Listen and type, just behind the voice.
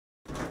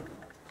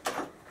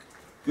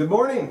Good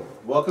morning.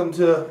 Welcome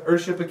to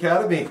Earthship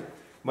Academy.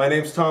 My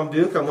name's Tom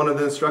Duke. I'm one of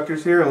the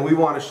instructors here, and we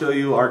want to show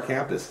you our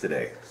campus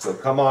today. So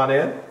come on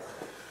in.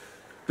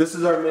 This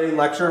is our main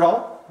lecture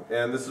hall,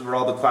 and this is where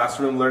all the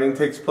classroom learning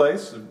takes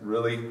place.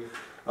 Really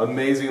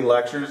amazing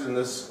lectures in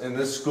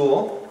this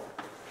school.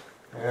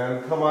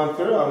 And come on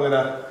through. I'm going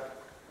to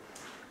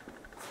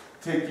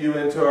take you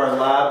into our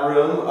lab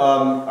room.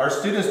 Our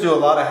students do a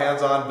lot of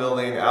hands-on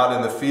building out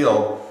in the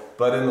field.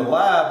 But in the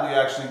lab, we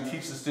actually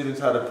teach the students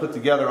how to put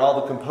together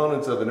all the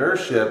components of an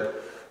earthship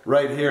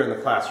right here in the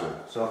classroom.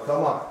 So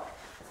come on.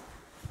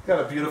 Got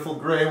a beautiful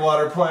gray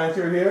water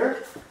planter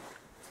here.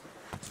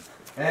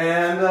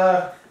 And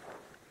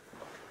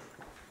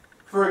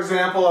for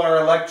example,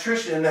 our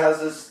electrician has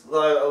this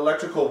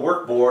electrical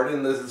workboard,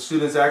 and the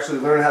students actually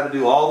learn how to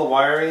do all the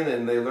wiring,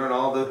 and they learn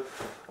all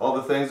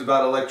the things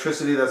about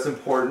electricity that's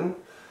important.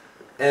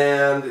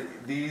 And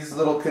these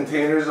little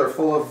containers are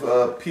full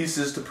of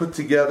pieces to put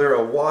together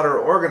a water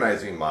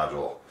organizing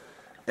module.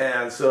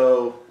 And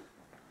so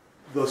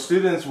the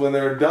students, when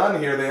they're done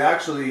here, they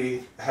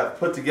actually have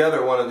put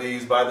together one of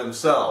these by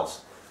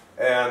themselves.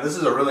 And this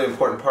is a really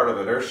important part of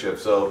an earthship,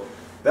 so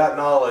that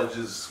knowledge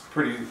is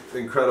pretty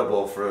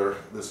incredible for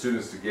the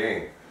students to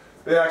gain.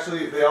 They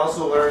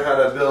also learn how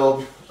to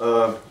build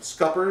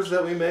scuppers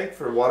that we make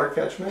for water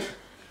catchment.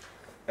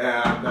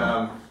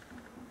 And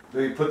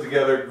they put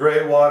together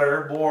gray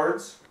water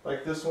boards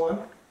like this one.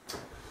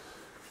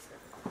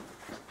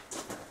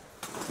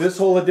 This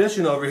whole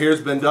addition over here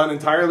has been done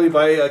entirely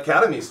by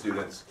Academy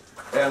students.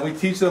 And we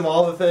teach them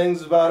all the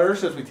things about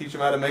earthships. We teach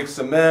them how to make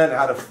cement,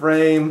 how to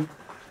frame,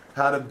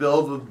 how to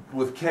build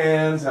with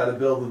cans, how to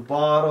build with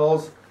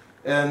bottles,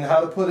 and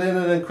how to put in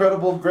an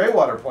incredible gray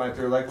water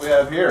planter like we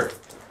have here.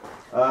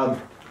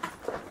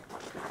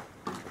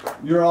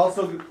 You're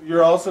also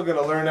going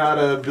to learn how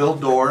to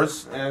build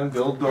doors and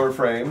build door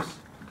frames.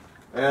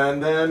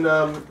 And then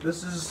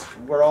this is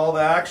where all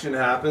the action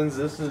happens.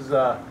 This is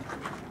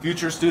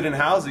future student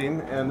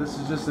housing, and this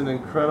is just an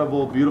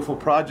incredible, beautiful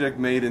project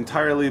made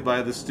entirely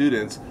by the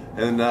students.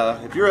 And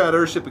if you're at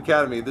Earthship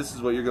Academy, this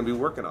is what you're going to be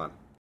working on.